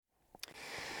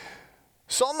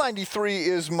Psalm 93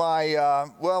 is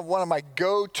one of my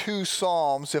go-to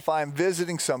psalms if I'm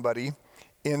visiting somebody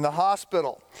in the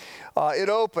hospital. It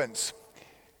opens,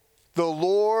 "The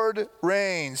Lord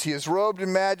reigns. He is robed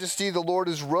in majesty. The Lord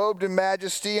is robed in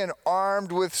majesty and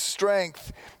armed with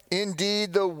strength.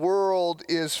 Indeed, the world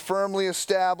is firmly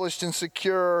established and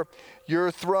secure. Your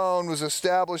throne was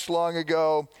established long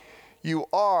ago. You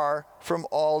are from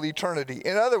all eternity."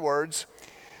 In other words,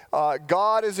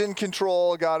 God is in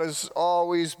control. God has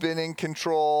always been in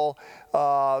control.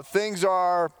 Things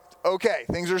are okay.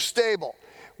 Things are stable.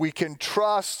 We can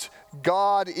trust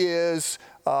God is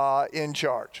in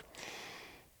charge.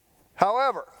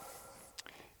 However,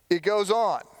 it goes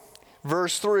on.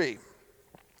 Verse 3,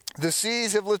 "The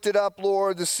seas have lifted up,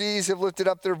 Lord. The seas have lifted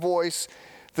up their voice.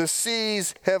 The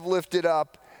seas have lifted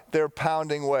up their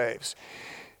pounding waves."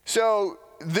 So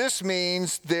this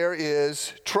means there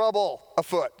is trouble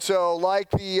afoot. So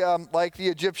like the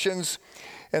Egyptians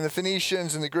and the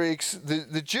Phoenicians and the Greeks,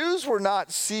 the Jews were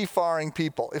not seafaring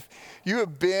people. If you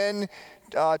have been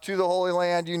to the Holy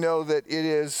Land, you know that it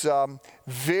is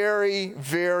very,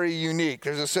 very unique.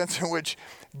 There's a sense in which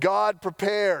God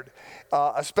prepared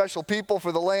a special people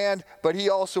for the land, but he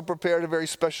also prepared a very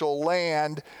special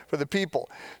land for the people.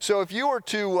 So if you were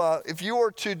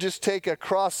to just take a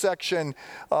cross section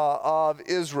of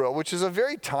Israel, which is a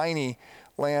very tiny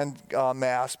land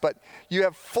mass, but you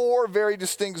have four very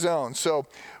distinct zones. So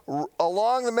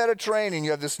along the Mediterranean,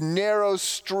 you have this narrow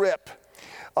strip.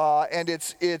 And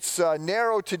it's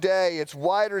narrow today. It's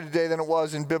wider today than it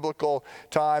was in biblical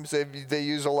times. They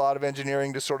use a lot of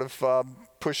engineering to sort of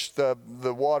push the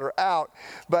water out.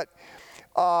 But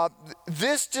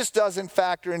this just doesn't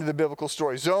factor into the biblical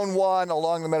story. Zone 1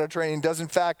 along the Mediterranean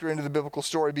doesn't factor into the biblical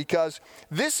story because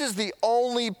this is the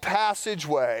only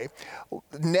passageway,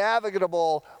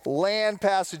 navigable land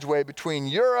passageway between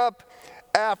Europe,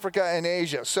 Africa, and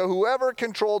Asia. So whoever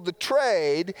controlled the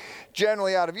trade,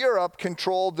 generally out of Europe,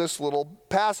 controlled this little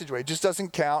passageway. It just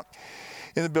doesn't count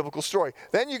in the biblical story.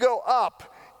 Then you go up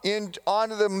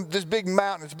onto this big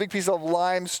mountain. It's a big piece of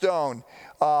limestone.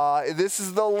 This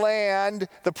is the land,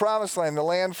 the promised land, the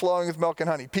land flowing with milk and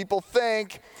honey. People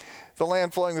think the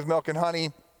land flowing with milk and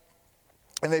honey,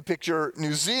 and they picture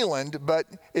New Zealand, but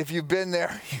if you've been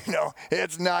there, you know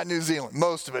it's not New Zealand.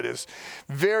 Most of it is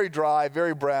very dry,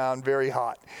 very brown, very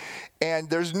hot. And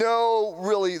there's very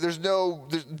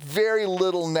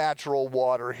little natural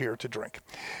water here to drink.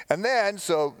 And then,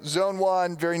 so zone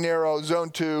 1, very narrow. Zone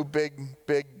 2,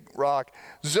 big rock.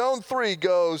 Zone 3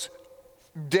 goes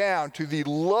down to the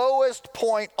lowest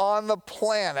point on the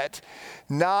planet,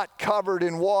 not covered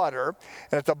in water.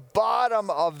 And at the bottom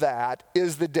of that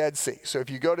is the Dead Sea. So if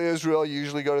you go to Israel, you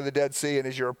usually go to the Dead Sea. And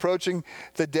as you're approaching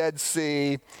the Dead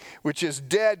Sea, which is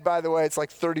dead, by the way, it's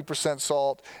like 30%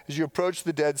 salt. As you approach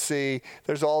the Dead Sea,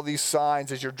 there's all these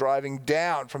signs as you're driving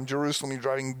down from Jerusalem. You're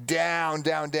driving down.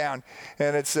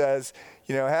 And it says,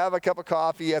 have a cup of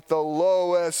coffee at the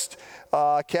lowest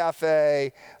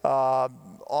cafe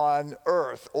on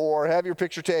earth, or have your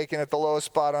picture taken at the lowest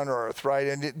spot on earth, right?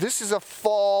 And this is a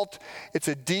fault. It's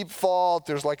a deep fault.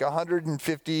 There's like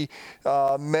 150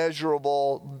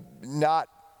 measurable, not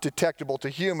detectable to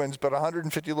humans, but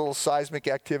 150 little seismic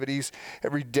activities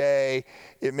every day.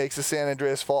 It makes the San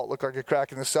Andreas Fault look like a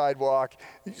crack in the sidewalk.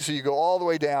 So you go all the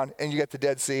way down and you get the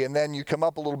Dead Sea, and then you come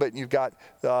up a little bit and you get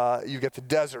the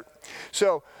desert.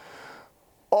 So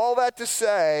all that to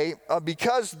say,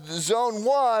 because Zone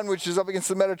 1, which is up against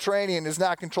the Mediterranean, is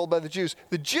not controlled by the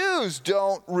Jews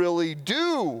don't really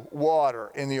do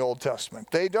water in the Old Testament.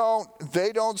 They don't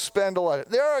spend a lot.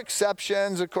 There are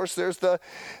exceptions. Of course, there is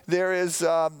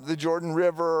the Jordan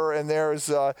River, and there is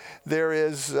the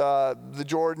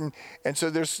Jordan, and so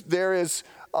there's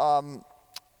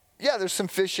some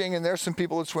fishing and there's some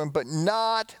people that swim, but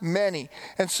not many.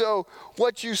 And so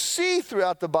what you see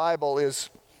throughout the Bible is,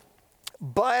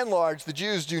 by and large, the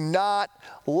Jews do not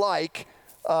like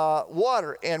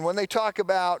water. And when they talk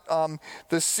about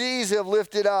the seas have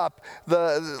lifted up,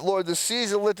 Lord, the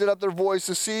seas have lifted up their voice,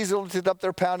 the seas have lifted up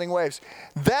their pounding waves,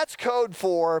 that's code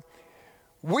for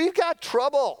we've got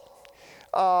trouble.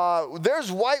 There's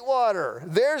whitewater.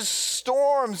 There's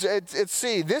storms at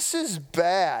sea. This is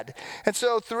bad. And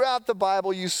so throughout the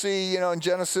Bible, you see, in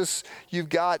Genesis, you've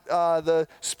got the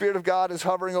Spirit of God is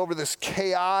hovering over this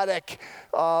chaotic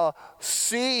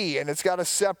sea, and it's got to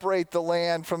separate the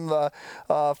land from the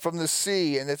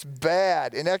sea, and it's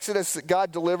bad. In Exodus,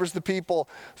 God delivers the people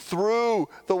through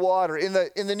the water. In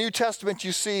the New Testament,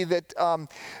 you see that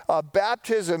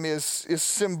baptism is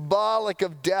symbolic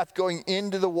of death going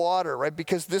into the water, right?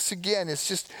 Because this, again, is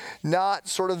just not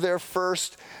sort of their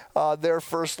first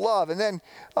love. And then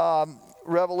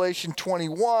Revelation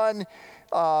 21,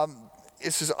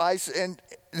 this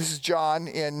is John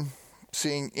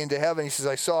seeing into heaven. He says,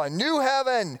 I saw a new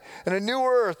heaven and a new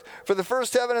earth, for the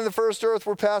first heaven and the first earth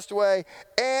were passed away.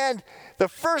 And the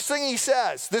first thing he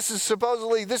says, this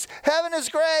heaven is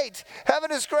great,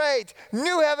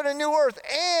 new heaven and new earth.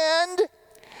 And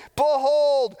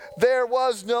behold, there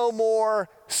was no more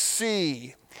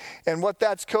sea. And what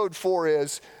that's code for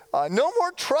is no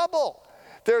more trouble.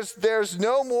 There's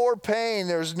no more pain.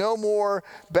 There's no more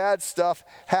bad stuff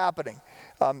happening.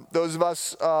 Those of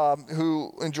us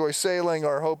who enjoy sailing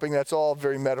are hoping that's all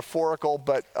very metaphorical,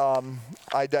 but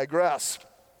I digress.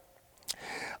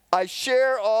 I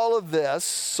share all of this,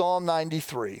 Psalm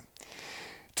 93,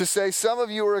 to say some of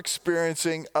you are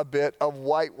experiencing a bit of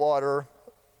whitewater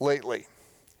lately.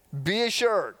 Be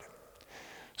assured,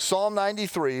 Psalm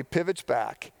 93 pivots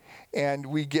back, and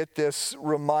we get this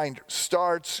reminder.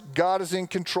 Starts, God is in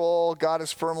control, God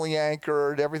is firmly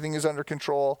anchored, everything is under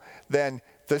control. Then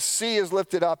the sea is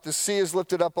lifted up,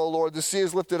 O Lord, the sea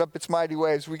is lifted up its mighty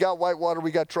waves. We got whitewater,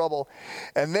 we got trouble.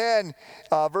 And then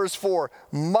verse 4,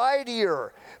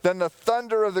 mightier than the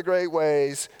thunder of the great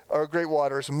waves, or great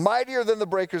waters, mightier than the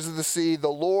breakers of the sea, the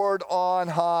Lord on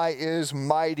high is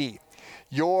mighty.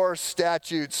 Your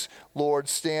statutes, Lord,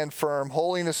 stand firm.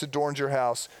 Holiness adorns your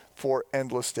house for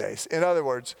endless days. In other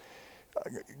words,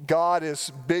 God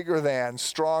is bigger than,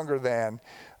 stronger than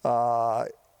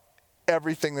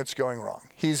everything that's going wrong.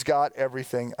 He's got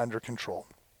everything under control.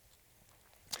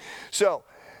 So,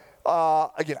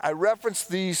 again, I referenced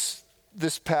this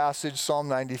passage, Psalm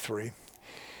 93,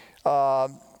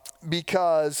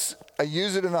 because I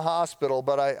use it in the hospital,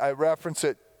 but I reference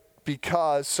it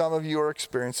because some of you are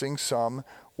experiencing some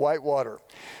whitewater.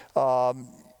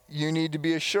 You need to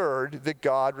be assured that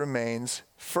God remains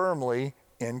firmly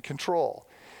in control.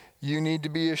 You need to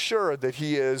be assured that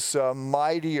he is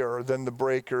mightier than the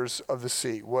breakers of the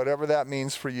sea, whatever that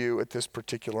means for you at this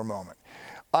particular moment.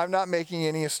 I'm not making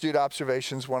any astute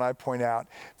observations when I point out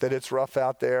that it's rough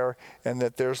out there and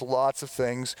that there's lots of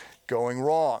things going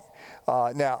wrong.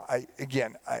 Now, I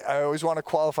always want to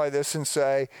qualify this and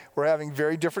say we're having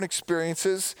very different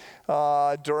experiences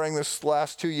during this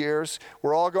last 2 years.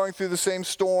 We're all going through the same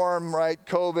storm, right?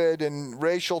 COVID and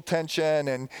racial tension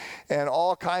and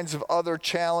all kinds of other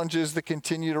challenges that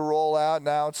continue to roll out.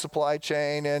 Now it's supply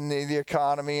chain and the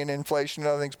economy and inflation and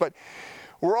other things. But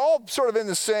we're all sort of in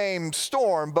the same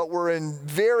storm, but we're in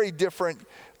very different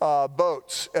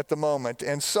boats at the moment.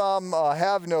 And some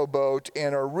have no boat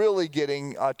and are really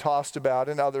getting tossed about,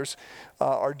 and others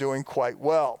are doing quite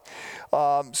well.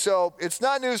 So it's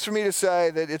not news for me to say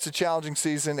that it's a challenging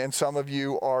season and some of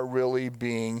you are really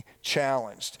being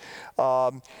challenged.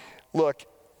 Look,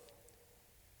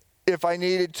 if I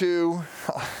needed to,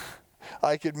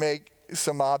 I could make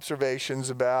some observations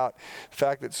about the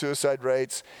fact that suicide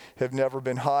rates have never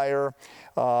been higher,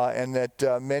 and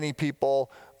that many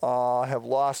people have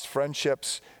lost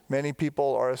friendships. Many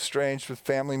people are estranged with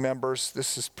family members.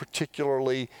 This is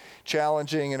particularly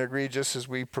challenging and egregious as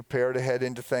we prepare to head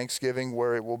into Thanksgiving,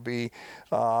 where it will be,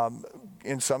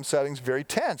 in some settings, very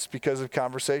tense because of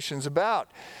conversations about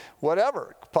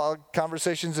whatever,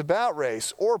 conversations about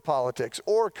race or politics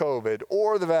or COVID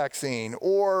or the vaccine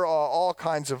or all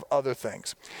kinds of other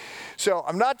things. So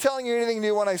I'm not telling you anything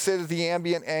new when I say that the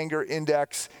ambient anger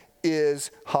index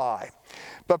is high.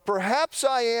 But perhaps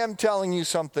I am telling you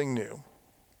something new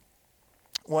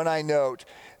when I note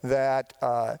that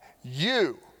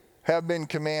you have been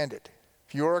commanded,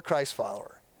 if you're a Christ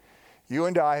follower, you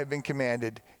and I have been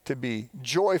commanded to be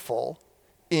joyful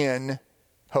in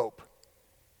hope.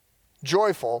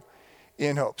 Joyful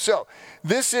in hope. So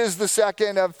this is the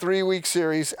second of 3-week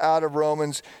series out of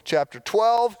Romans chapter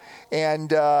 12.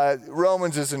 And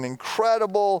Romans is an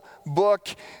incredible book.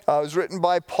 It was written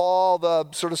by Paul,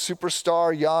 the sort of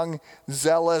superstar, young,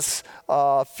 zealous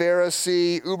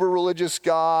Pharisee, uber-religious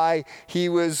guy. He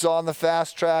was on the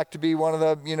fast track to be one of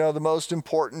the most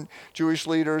important Jewish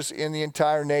leaders in the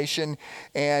entire nation.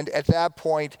 And at that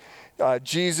point,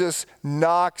 Jesus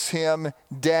knocks him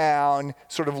down,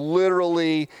 sort of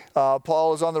literally.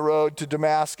 Paul is on the road to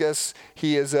Damascus.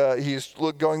 He's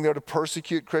going there to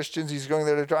persecute Christians. He's going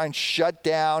there to try and shut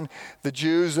down the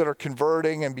Jews that are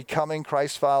converting and becoming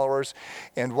Christ followers.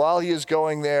 And while he is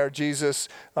going there, Jesus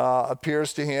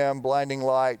appears to him, blinding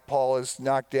light. Paul is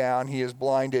knocked down. He is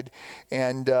blinded,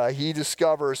 and he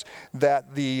discovers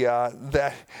that the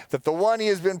one he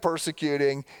has been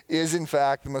persecuting is in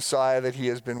fact the Messiah that he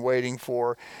has been waiting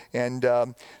for. And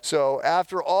so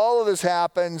after all of this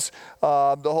happens,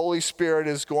 the Holy Spirit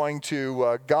is going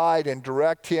to guide and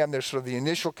direct him. There's sort of the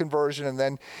initial conversion, and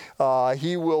then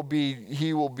he will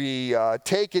be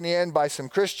taken in by some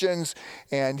Christians,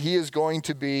 and he is going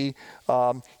to be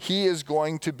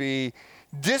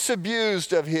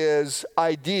disabused of his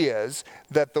ideas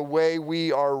that the way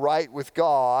we are right with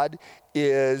God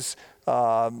is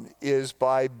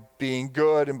by being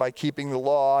good and by keeping the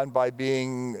law and by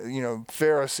being,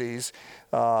 Pharisees.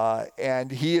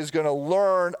 And he is going to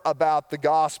learn about the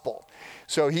gospel.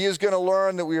 So he is going to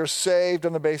learn that we are saved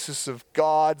on the basis of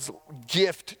God's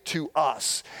gift to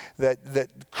us, that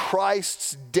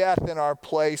Christ's death in our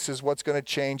place is what's going to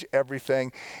change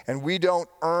everything. And we don't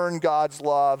earn God's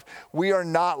love. We are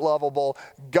not lovable.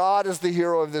 God is the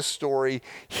hero of this story.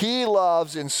 He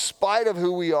loves in spite of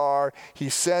who we are. He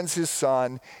sends his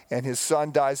son, and his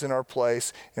son dies in our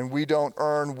place. And we don't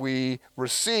earn, we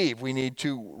receive. We need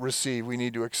to receive. We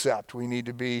need to accept. We need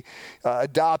to be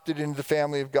adopted into the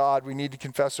family of God. We need to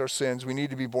confess our sins. We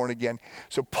need to be born again.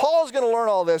 So Paul's going to learn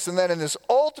all this, and then in this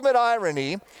ultimate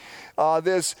irony,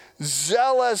 this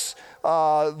zealous,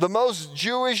 the most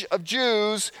Jewish of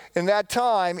Jews in that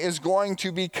time is going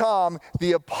to become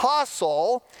the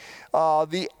apostle,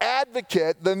 the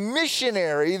advocate, the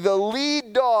missionary, the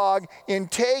lead dog in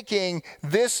taking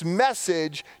this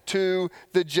message to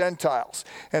the Gentiles.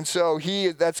 And so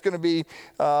that's going to be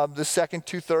the second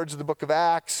 2/3 of the book of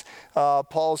Acts.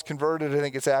 Paul's converted, I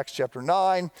think it's Acts chapter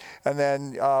 9. And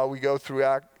then we go through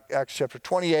Acts chapter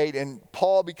 28, and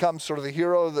Paul becomes sort of the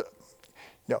hero of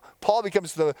Paul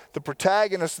becomes the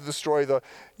protagonist of the story.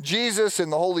 Jesus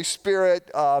and the Holy Spirit,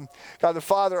 God the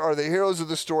Father, are the heroes of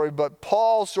the story, but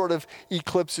Paul sort of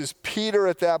eclipses Peter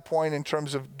at that point in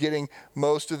terms of getting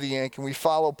most of the ink, and we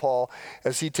follow Paul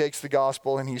as he takes the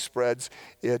gospel and he spreads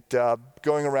it,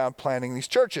 going around planting these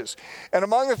churches. And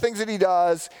among the things that he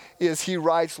does is he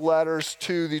writes letters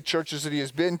to the churches that he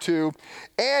has been to,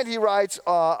 and he writes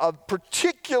a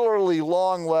particularly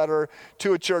long letter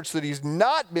to a church that he's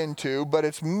not been to, but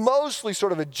it's mostly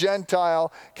sort of a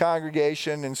Gentile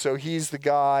congregation, and so he's the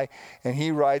guy, and he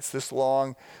writes this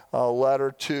long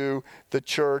letter to the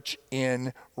church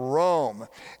in Rome.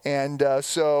 And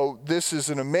so this is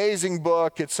an amazing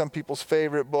book. It's some people's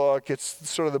favorite book. It's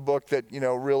sort of the book that,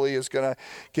 really is going to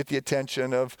get the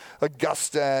attention of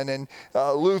Augustine and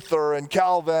Luther and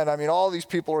Calvin. I mean, all these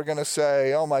people are going to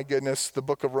say, oh my goodness, the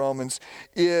book of Romans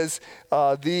is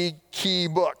the key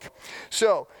book.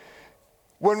 So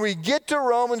when we get to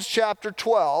Romans chapter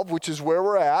 12, which is where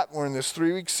we're at, we're in this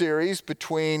 3-week series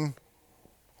between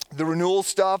the renewal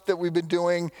stuff that we've been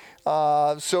doing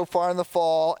so far in the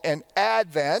fall and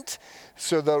Advent,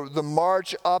 so the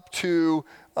march up to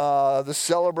the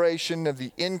celebration of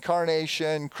the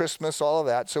incarnation, Christmas, all of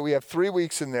that. So we have 3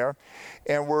 weeks in there,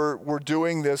 and we're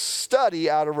doing this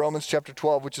study out of Romans chapter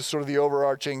 12, which is sort of the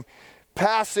overarching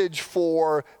passage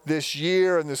for this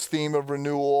year and this theme of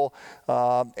renewal.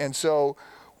 And so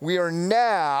we are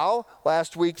now,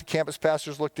 last week the campus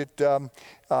pastors looked at,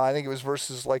 I think it was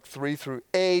verses like 3 through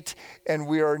 8, and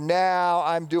we are now,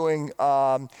 I'm doing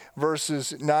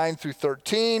verses 9 through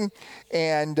 13,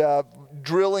 and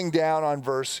drilling down on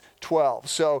verse 12.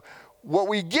 So what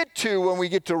we get to when we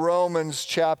get to Romans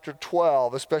chapter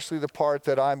 12, especially the part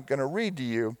that I'm going to read to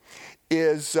you,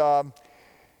 is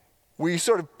we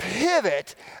sort of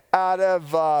pivot out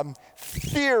of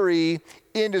theory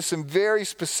into some very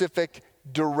specific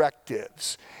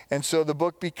directives. And so the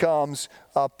book becomes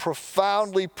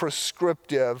profoundly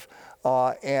prescriptive,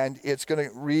 and it's going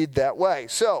to read that way.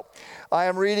 So I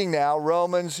am reading now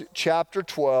Romans chapter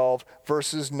 12,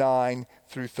 verses 9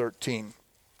 through 13.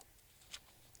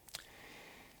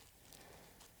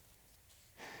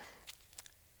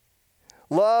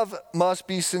 Love must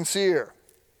be sincere.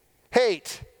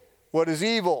 Hate what is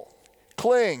evil.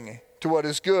 Cling to what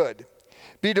is good.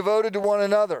 Be devoted to one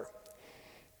another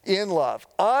in love.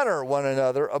 Honor one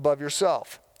another above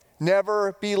yourself.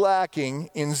 Never be lacking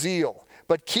in zeal,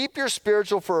 but keep your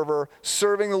spiritual fervor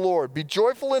serving the Lord. Be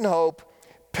joyful in hope,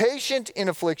 patient in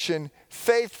affliction,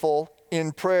 faithful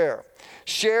in prayer.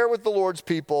 Share with the Lord's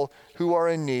people who are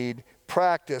in need.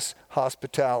 Practice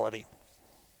hospitality.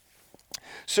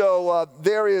 So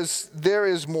there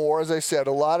is more, as I said,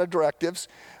 a lot of directives.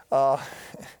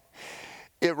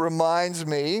 It reminds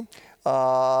me,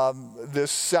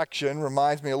 this section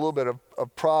reminds me a little bit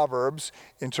of Proverbs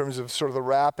in terms of sort of the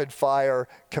rapid fire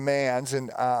commands.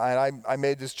 And I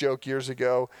made this joke years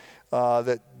ago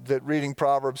that reading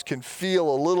Proverbs can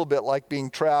feel a little bit like being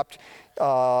trapped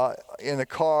in a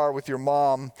car with your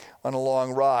mom on a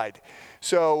long ride.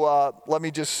 So let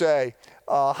me just say,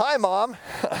 hi, Mom,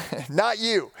 not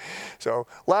you. So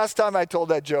last time I told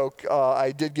that joke,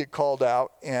 I did get called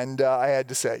out, and I had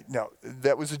to say, no,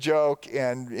 that was a joke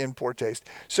and in poor taste.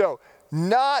 So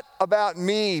not about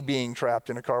me being trapped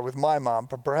in a car with my mom,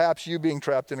 but perhaps you being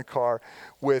trapped in a car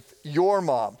with your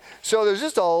mom. So there's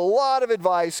just a lot of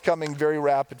advice coming very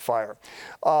rapid fire.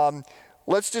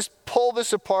 Let's just pull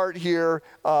this apart here,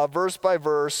 verse by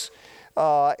verse,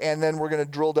 and then we're going to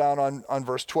drill down on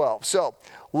verse 12. So,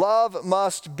 love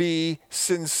must be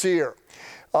sincere.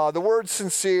 The word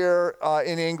sincere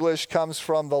in English comes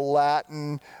from the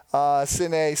Latin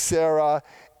sine cera,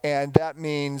 and that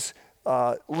means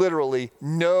literally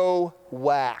no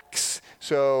wax.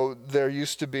 So there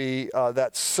used to be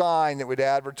that sign that would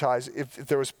advertise if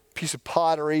there was a piece of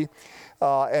pottery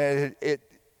and it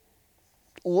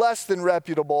less than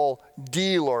reputable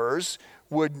dealers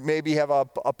would maybe have a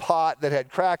pot that had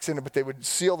cracks in it, but they would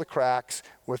seal the cracks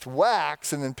with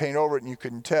wax and then paint over it, and you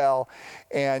couldn't tell.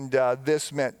 And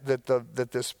this meant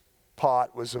that this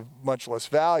pot was of much less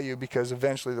value because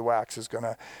eventually the wax is going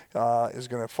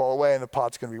to fall away and the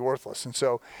pot's going to be worthless. And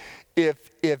so,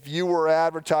 if you were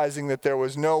advertising that there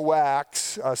was no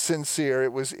wax, sincere,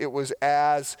 it was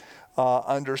as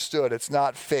understood. It's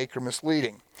not fake or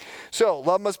misleading. So,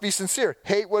 love must be sincere.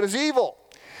 Hate what is evil.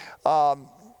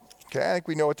 Okay, I think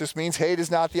we know what this means. Hate is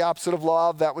not the opposite of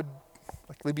love. That would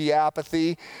likely be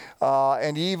apathy.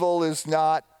 And evil is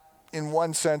not, in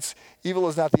one sense, evil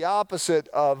is not the opposite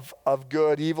of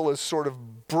good. Evil is sort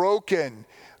of broken,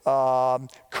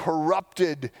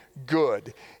 corrupted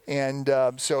good. And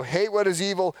so hate what is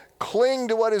evil, cling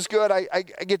to what is good. I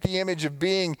get the image of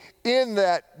being in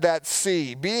that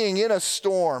sea, being in a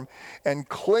storm and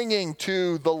clinging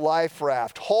to the life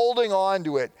raft, holding on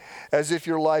to it as if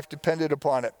your life depended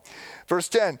upon it. Verse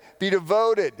 10, be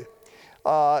devoted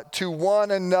to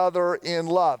one another in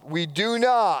love. You do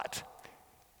not,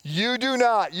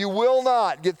 you will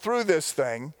not get through this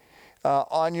thing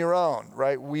on your own,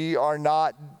 right? We were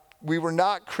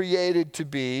not created to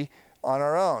be on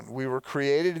our own. We were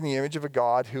created in the image of a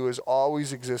God who has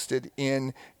always existed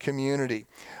in community.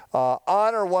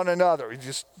 Honor one another.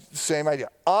 Just the same idea.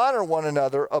 Honor one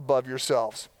another above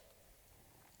yourselves.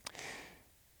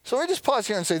 So let me just pause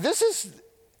here and say, this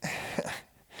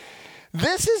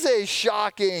is a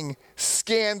shocking,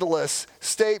 scandalous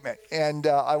statement. And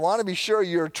I want to be sure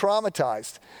you're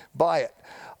traumatized by it.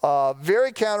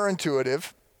 Very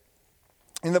counterintuitive.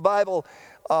 In the Bible,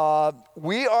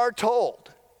 we are told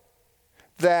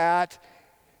that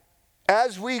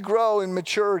as we grow in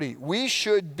maturity, we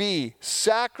should be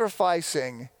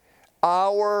sacrificing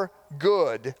our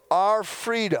good, our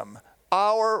freedom,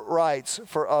 our rights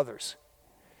for others.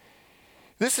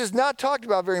 This is not talked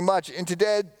about very much.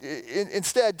 Instead,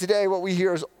 today what we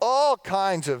hear is all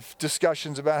kinds of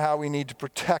discussions about how we need to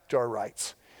protect our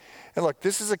rights. And look,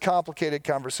 this is a complicated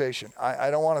conversation.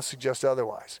 I don't want to suggest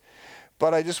otherwise.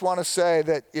 But I just want to say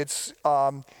that it's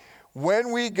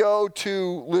when we go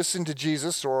to listen to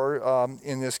Jesus, or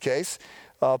in this case,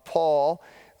 Paul,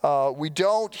 we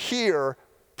don't hear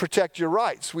protect your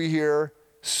rights. We hear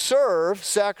serve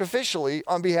sacrificially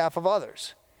on behalf of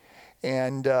others.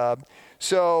 And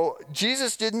so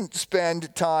Jesus didn't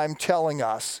spend time telling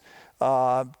us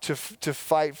to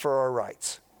fight for our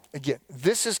rights. Again,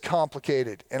 this is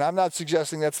complicated, and I'm not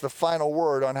suggesting that's the final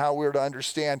word on how we're to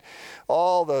understand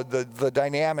all the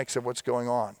dynamics of what's going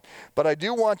on. But I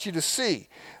do want you to see,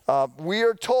 we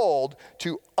are told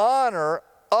to honor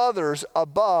others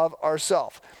above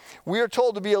ourselves. We are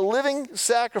told to be a living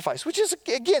sacrifice, which is,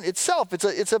 again, itself,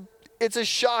 it's a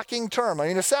shocking term. I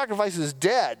mean, a sacrifice is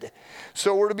dead.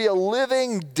 So we're to be a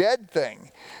living, dead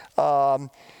thing.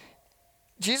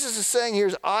 Jesus is saying here,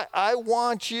 I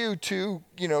want you to,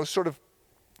 sort of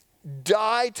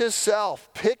die to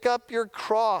self, pick up your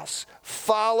cross,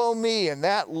 follow me. And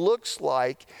that looks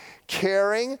like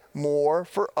caring more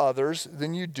for others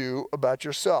than you do about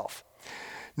yourself.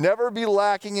 Never be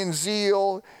lacking in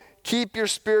zeal. Keep your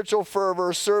spiritual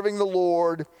fervor, serving the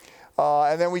Lord.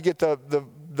 And then we get the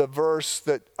verse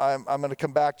that I'm going to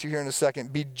come back to here in a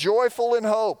second. Be joyful in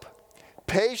hope,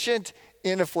 patient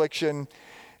in affliction,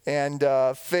 and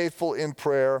faithful in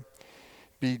prayer.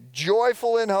 Be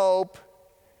joyful in hope,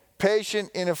 patient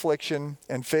in affliction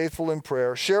and faithful in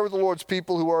prayer. Share with the Lord's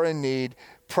people who are in need.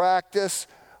 Practice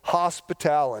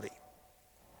hospitality.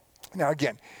 Now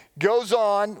again, goes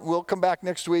on. We'll come back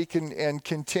next week and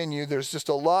continue. There's just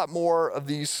a lot more of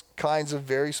these kinds of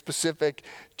very specific,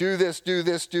 do this, do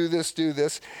this, do this, do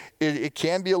this. It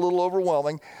can be a little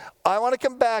overwhelming. I want to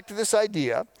come back to this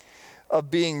idea of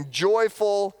being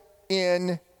joyful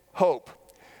in hope.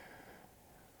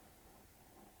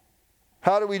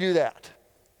 How do we do that?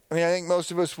 I mean, I think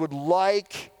most of us would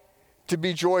like to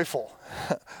be joyful,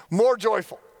 more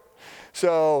joyful.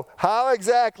 So how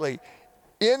exactly,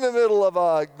 in the middle of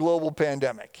a global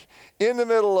pandemic, in the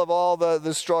middle of all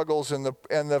the struggles and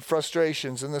the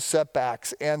frustrations and the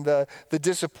setbacks and the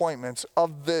disappointments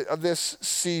of this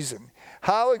season,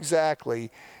 how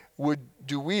exactly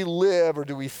do we live, or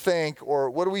do we think, or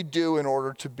what do we do in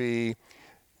order to be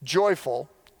joyful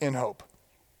in hope?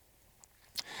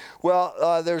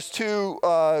 Well, there's two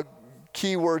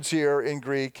key words here in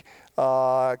Greek.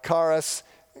 Charis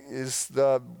is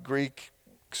the Greek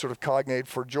sort of cognate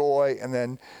for joy, and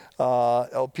then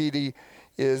elpidi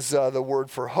is the word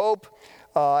for hope.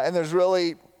 And there's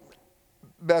really,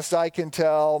 best I can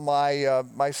tell,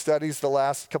 my studies the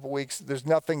last couple weeks, there's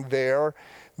nothing there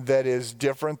that is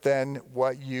different than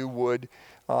what you would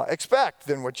expect,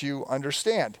 than what you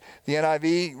understand. The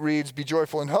NIV reads, be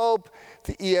joyful in hope.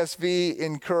 The ESV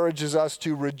encourages us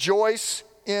to rejoice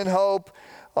in hope.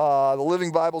 The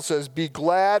Living Bible says, be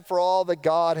glad for all that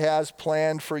God has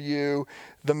planned for you.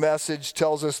 The Message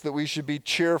tells us that we should be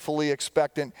cheerfully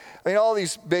expectant. I mean, all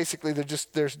these, basically,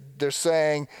 they're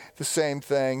saying the same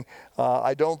thing.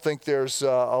 I don't think there's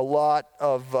a lot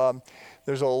of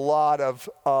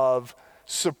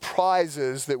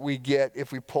surprises that we get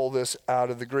if we pull this out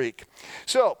of the Greek.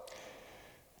 So,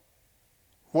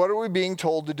 what are we being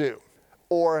told to do?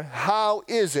 Or how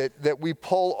is it that we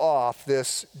pull off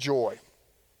this joy?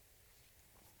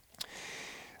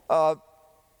 One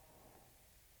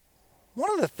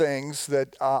of the things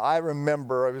that I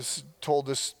remember, I was told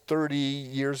this 30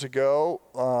 years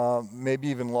ago, maybe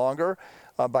even longer,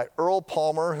 by Earl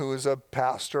Palmer, who is a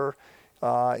pastor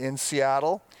in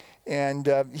Seattle. And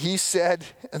he said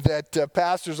that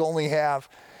pastors only have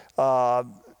 2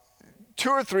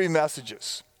 or 3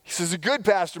 messages. He says a good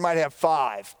pastor might have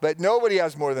 5, but nobody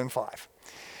has more than 5.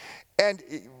 And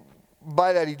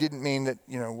by that he didn't mean that,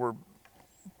 we're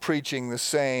preaching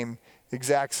the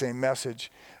exact same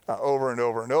message over and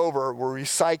over and over. We're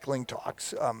recycling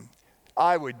talks.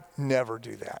 I would never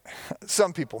do that.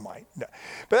 Some people might. No.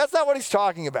 But that's not what he's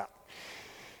talking about.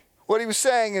 What he was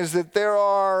saying is that there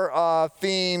are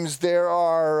themes, there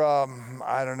are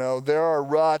there are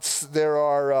ruts, there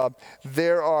are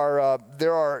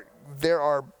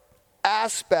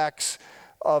aspects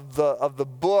of the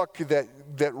book that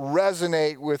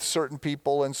resonate with certain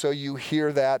people, and so you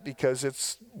hear that because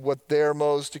it's what they're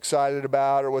most excited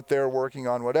about or what they're working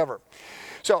on, whatever.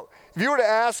 So if you were to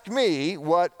ask me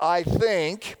what I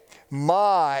think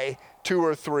my 2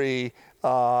 or 3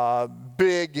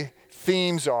 big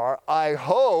themes are, I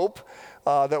hope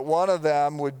that one of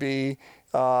them would be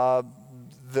the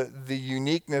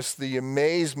uniqueness, the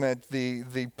amazement,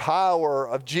 the power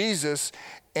of Jesus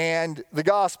and the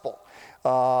gospel.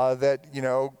 That,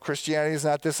 Christianity is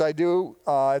not this I do,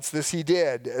 it's this he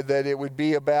did. That it would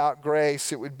be about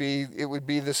grace. It would be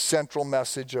the central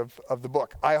message of the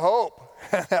book. I hope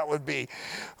that would be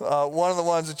one of the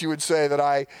ones that you would say that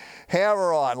I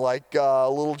hammer on, like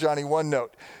little Johnny One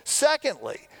Note.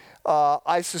 Secondly,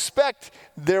 I suspect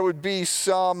there would be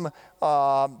some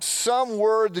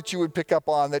word that you would pick up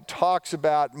on that talks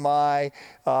about my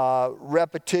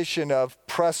repetition of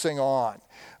pressing on,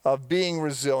 of being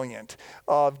resilient,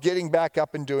 of getting back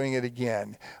up and doing it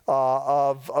again,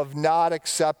 of not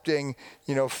accepting,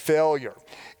 failure.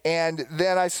 And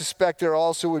then I suspect there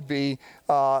also would be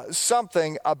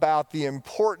something about the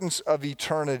importance of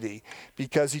eternity,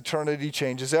 because eternity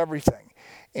changes everything.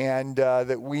 And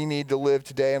that we need to live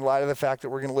today in light of the fact that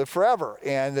we're going to live forever,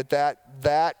 and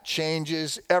that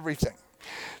changes everything.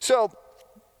 So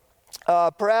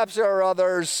perhaps there are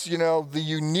others, the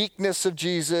uniqueness of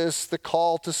Jesus, the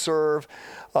call to serve.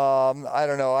 I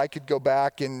don't know. I could go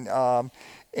back and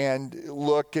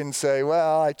look and say,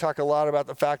 well, I talk a lot about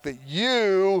the fact that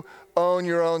you own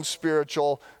your own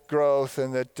spiritual growth,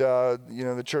 and that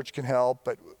the church can help,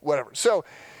 but whatever. So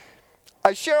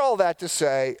I share all that to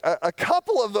say a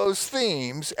couple of those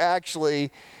themes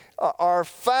actually are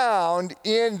found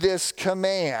in this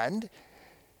command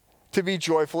to be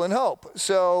joyful in hope.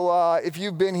 So if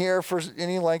you've been here for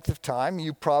any length of time,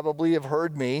 you probably have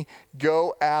heard me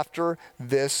go after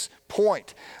this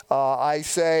point. I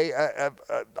say,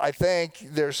 I think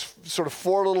there's sort of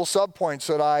 4 little subpoints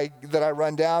that I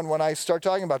run down when I start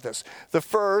talking about this. The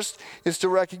first is to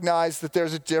recognize that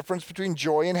there's a difference between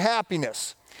joy and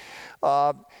happiness.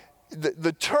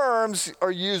 The terms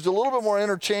are used a little bit more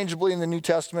interchangeably in the New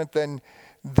Testament than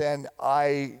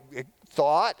I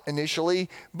thought initially,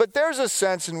 but there's a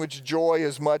sense in which joy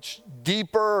is much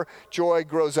deeper. Joy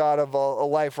grows out of a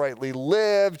life rightly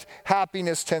lived.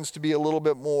 Happiness tends to be a little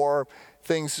bit more,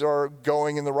 things are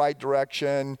going in the right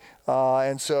direction,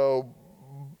 and so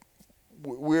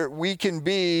we can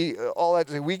be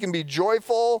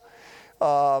joyful.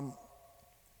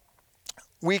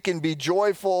 We can be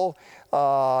joyful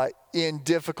in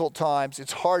difficult times.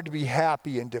 It's hard to be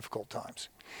happy in difficult times.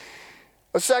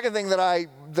 A second thing that I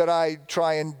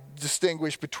try and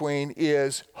distinguish between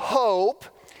is hope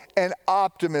and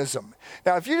optimism.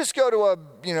 Now, if you just go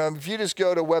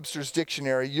to Webster's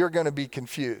dictionary, you're going to be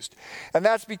confused, and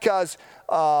that's because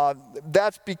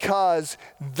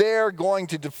they're going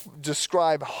to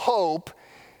describe hope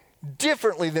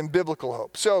differently than biblical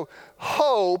hope. So,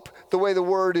 hope, the way the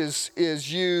word is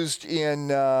used in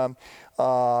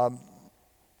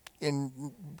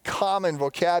common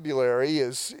vocabulary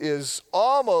is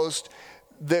almost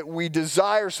that we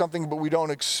desire something but we don't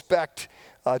expect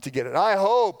to get it. I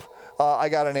hope I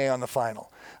got an A on the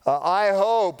final. I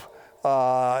hope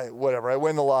I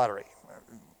win the lottery.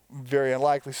 Very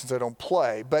unlikely since I don't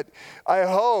play, but I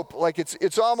hope, like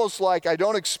it's almost like I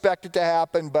don't expect it to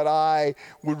happen, but I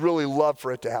would really love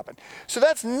for it to happen. So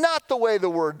that's not the way the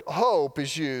word hope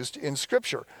is used in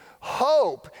Scripture.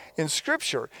 Hope in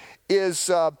Scripture is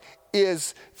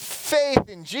faith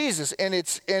in Jesus, and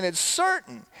it's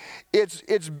certain.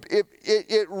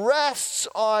 It rests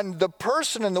on the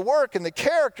person and the work and the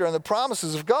character and the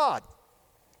promises of God.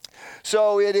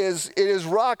 So it is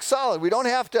rock solid. We don't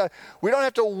have to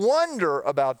wonder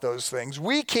about those things.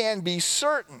 We can be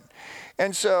certain.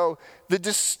 And so the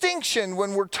distinction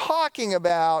when we're talking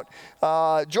about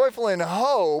joyful in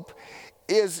hope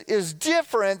is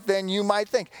different than you might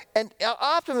think. And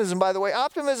optimism, by the way,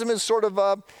 optimism is sort of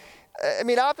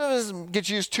optimism gets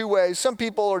used 2 ways. Some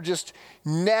people are just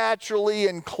naturally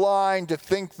inclined to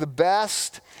think the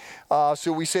best.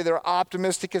 So we say they're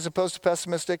optimistic as opposed to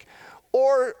pessimistic.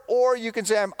 Or you can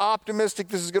say, I'm optimistic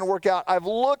this is going to work out. I've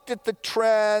looked at the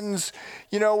trends.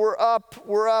 We're up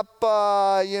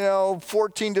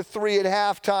 14-3 at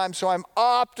halftime. So I'm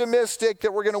optimistic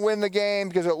that we're going to win the game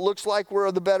because it looks like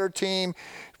we're the better team.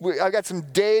 I've got some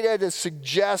data to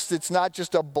suggest it's not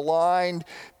just a blind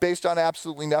based on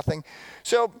absolutely nothing.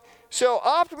 So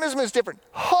optimism is different.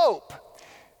 Hope.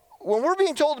 When we're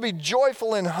being told to be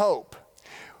joyful in hope,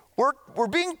 we're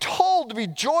being told to be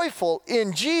joyful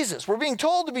in Jesus. We're being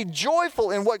told to be joyful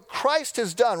in what Christ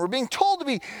has done. We're being told to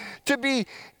be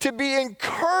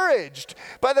encouraged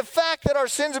by the fact that our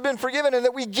sins have been forgiven and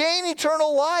that we gain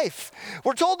eternal life.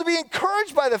 We're told to be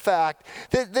encouraged by the fact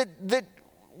that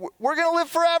we're going to live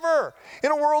forever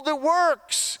in a world that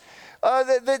works.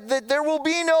 That there will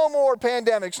be no more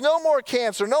pandemics, no more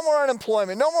cancer, no more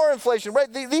unemployment, no more inflation.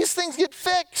 Right? These things get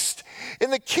fixed in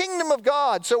the kingdom of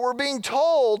God. So we're being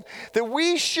told that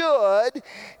we should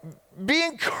be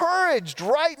encouraged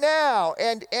right now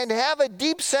and have a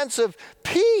deep sense of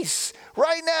peace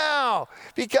right now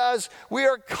because we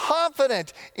are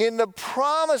confident in the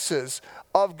promises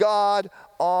of God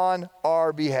on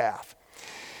our behalf.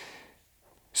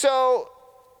 So,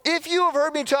 if you have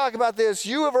heard me talk about this,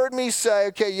 you have heard me say,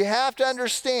 okay, you have to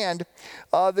understand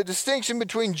the distinction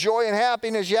between joy and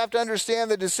happiness. You have to understand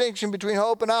the distinction between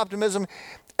hope and optimism.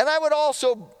 And I would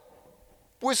also,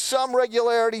 with some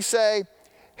regularity, say,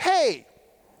 hey,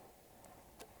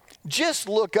 just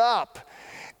look up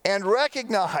and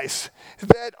recognize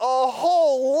that a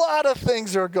whole lot of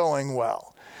things are going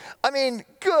well. I mean,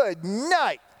 good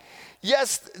night.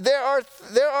 Yes, there are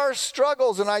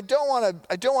struggles, and I don't want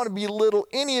to belittle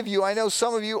any of you. I know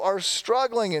some of you are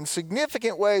struggling in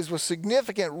significant ways with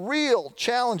significant, real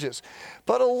challenges.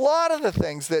 But a lot of the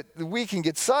things that we can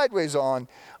get sideways on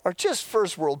are just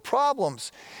first world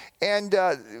problems. And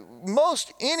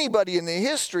most anybody in the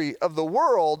history of the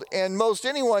world and most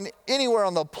anyone anywhere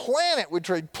on the planet would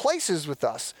trade places with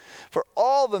us for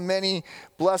all the many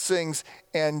blessings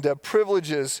and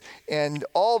privileges and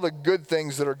all the good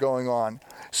things that are going on.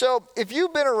 So if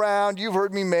you've been around, you've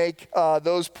heard me make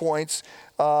those points.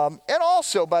 And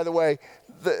also, by the way,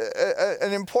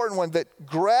 an important one, that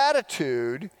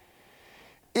gratitude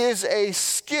is a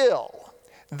skill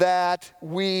that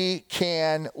we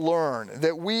can learn,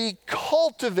 that we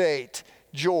cultivate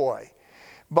joy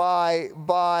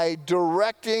by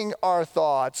directing our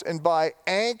thoughts and by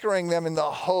anchoring them in the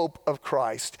hope of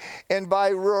Christ, and by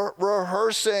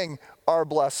rehearsing our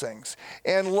blessings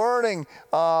and learning,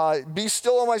 be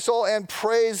still, O my soul, and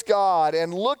praise God,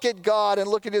 and look at God and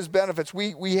look at his benefits.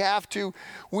 We have to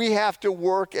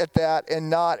work at that, and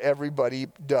not everybody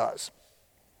does.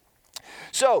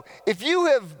 So if you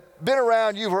have been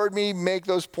around, you've heard me make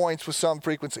those points with some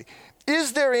frequency.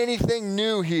 Is there anything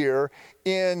new here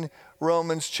in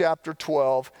Romans chapter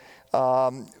 12,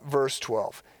 verse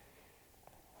 12?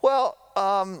 Well,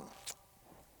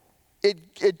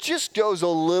 it just goes a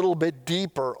little bit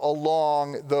deeper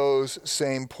along those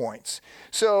same points.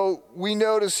 So we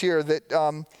notice here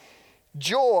that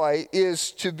joy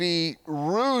is to be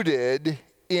rooted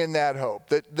in that hope.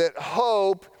 That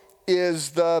hope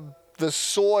is the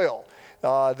soil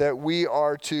that we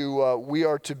are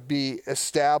to be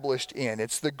established in.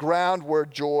 It's the ground where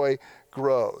joy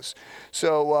grows.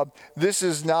 So this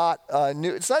is not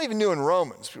new. It's not even new in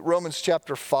Romans. Romans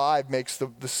chapter 5 makes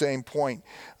the same point.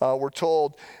 We're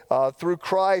told, through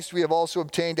Christ we have also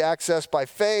obtained access by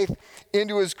faith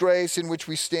into his grace in which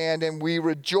we stand, and we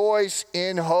rejoice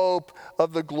in hope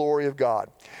of the glory of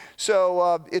God.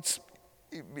 So it's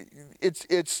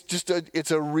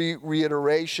a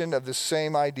reiteration of the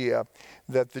same idea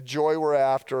that the joy we're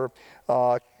after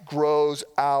grows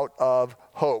out of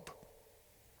hope.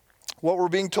 What we're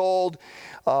being told,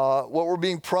 what we're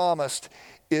being promised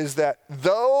is that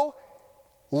though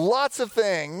lots of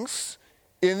things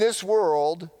in this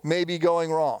world may be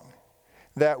going wrong,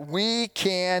 that we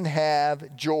can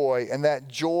have joy, and that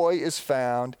joy is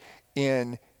found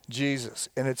in Jesus.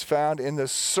 And it's found in the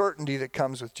certainty that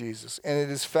comes with Jesus. And it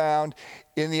is found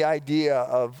in the idea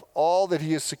of all that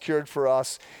he has secured for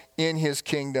us in his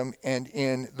kingdom and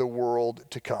in the world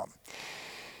to come.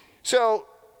 So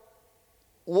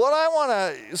what I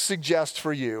want to suggest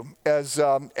for you as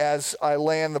I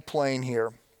land the plane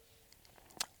here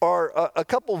are a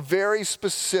couple very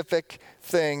specific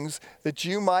things that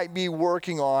you might be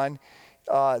working on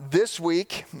this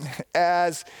week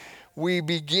as we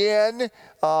begin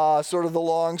sort of the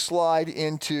long slide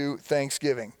into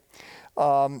Thanksgiving.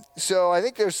 So I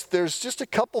think there's just a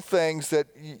couple things that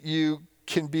you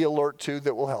can be alert to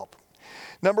that will help.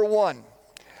 Number one,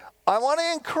 I want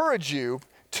to encourage you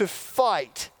to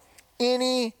fight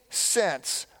any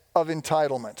sense of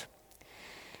entitlement.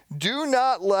 Do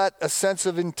not let a sense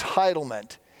of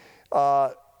entitlement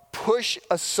push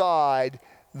aside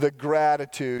the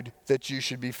gratitude that you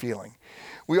should be feeling.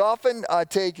 We often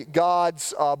take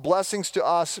God's blessings to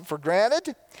us for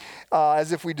granted,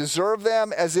 as if we deserve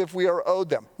them, as if we are owed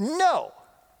them. No.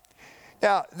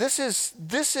 Now, this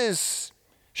is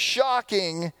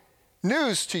shocking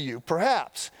news to you,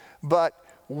 perhaps, but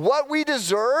what we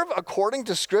deserve, according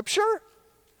to Scripture,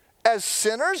 as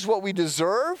sinners, what we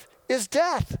deserve is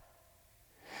death.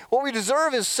 What we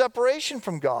deserve is separation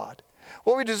from God.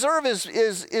 What we deserve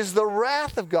is the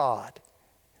wrath of God.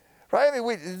 Right? I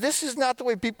mean, this is not the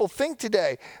way people think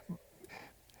today.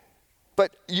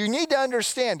 But you need to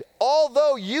understand,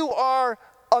 although you are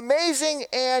amazing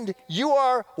and you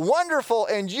are wonderful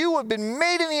and you have been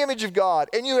made in the image of God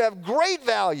and you have great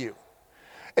value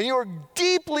and you are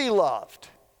deeply loved,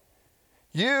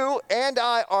 you and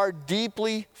I are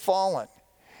deeply fallen.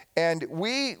 And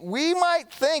we might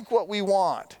think what we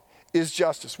want is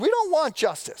justice. We don't want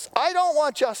justice. I don't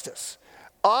want justice.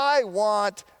 I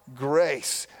want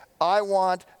grace. I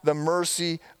want the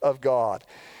mercy of God.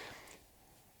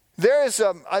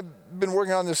 I've been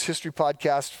working on this history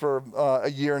podcast for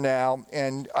a year now,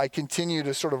 and I continue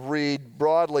to sort of read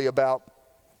broadly about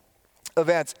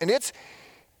events. And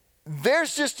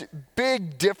there's just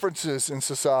big differences in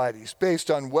societies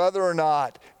based on whether or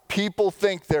not people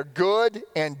think they're good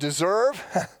and deserve,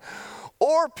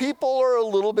 or people are a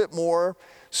little bit more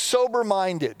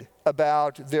sober-minded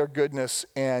about their goodness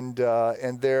and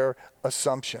their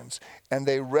assumptions, and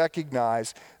they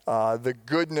recognize the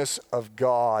goodness of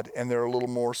God, and they're a little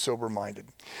more sober-minded.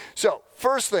 So,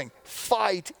 first thing,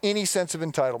 fight any sense of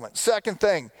entitlement. Second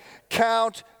thing,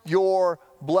 count your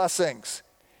blessings.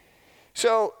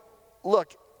 So,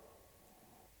 look,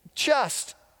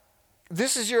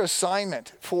 this is your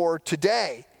assignment for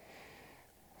today.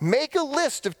 Make a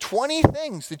list of 20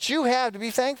 things that you have to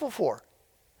be thankful for.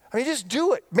 I mean, just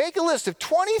do it. Make a list of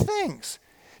 20 things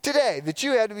today that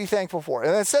you have to be thankful for.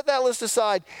 And then set that list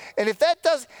aside. And if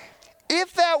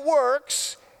that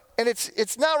works, and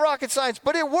it's not rocket science,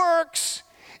 but it works,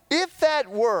 if that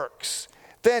works,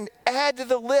 then add to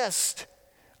the list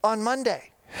on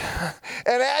Monday.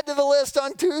 and add to the list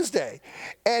on Tuesday.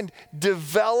 And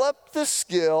develop the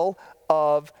skill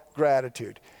of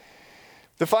gratitude.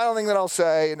 The final thing that I'll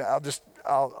say, and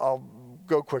I'll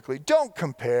go quickly, don't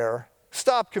compare.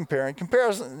 Stop comparing.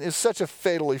 Comparison is such a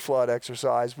fatally flawed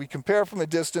exercise. We compare from a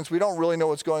distance. We don't really know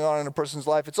what's going on in a person's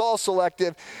life. It's all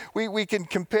selective. We can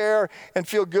compare and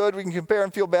feel good. We can compare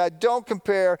and feel bad. Don't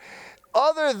compare,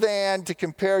 other than to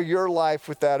compare your life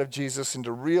with that of Jesus and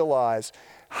to realize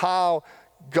how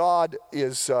God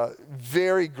is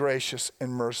very gracious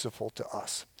and merciful to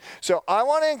us. So I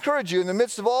want to encourage you, in the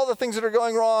midst of all the things that are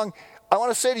going wrong, I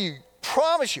want to say to you,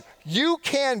 promise you, you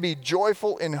can be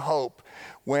joyful in hope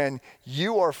when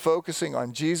you are focusing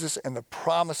on Jesus and the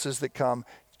promises that come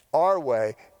our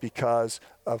way because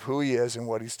of who he is and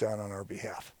what he's done on our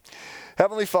behalf.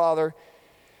 Heavenly Father,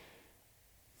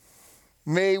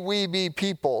 may we be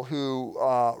people who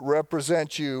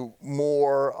represent you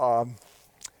more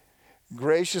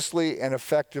graciously and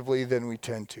effectively than we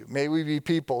tend to. May we be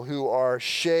people who are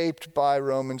shaped by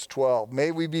Romans 12.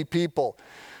 May we be people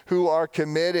who are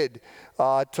committed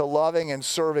to loving and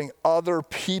serving other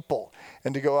people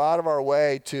and to go out of our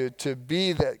way to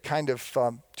be that kind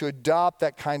of, to adopt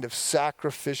that kind of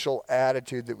sacrificial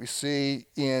attitude that we see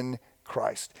in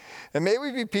Christ. And may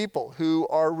we be people who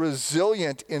are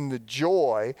resilient in the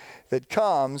joy that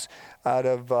comes out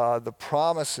of the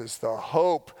promises, the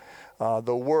hope,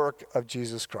 the work of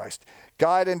Jesus Christ.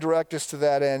 Guide and direct us to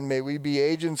that end. May we be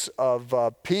agents of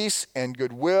peace and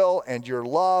goodwill and your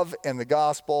love and the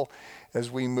gospel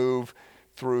as we move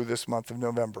through this month of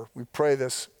November. We pray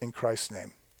this in Christ's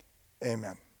name.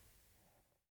 Amen.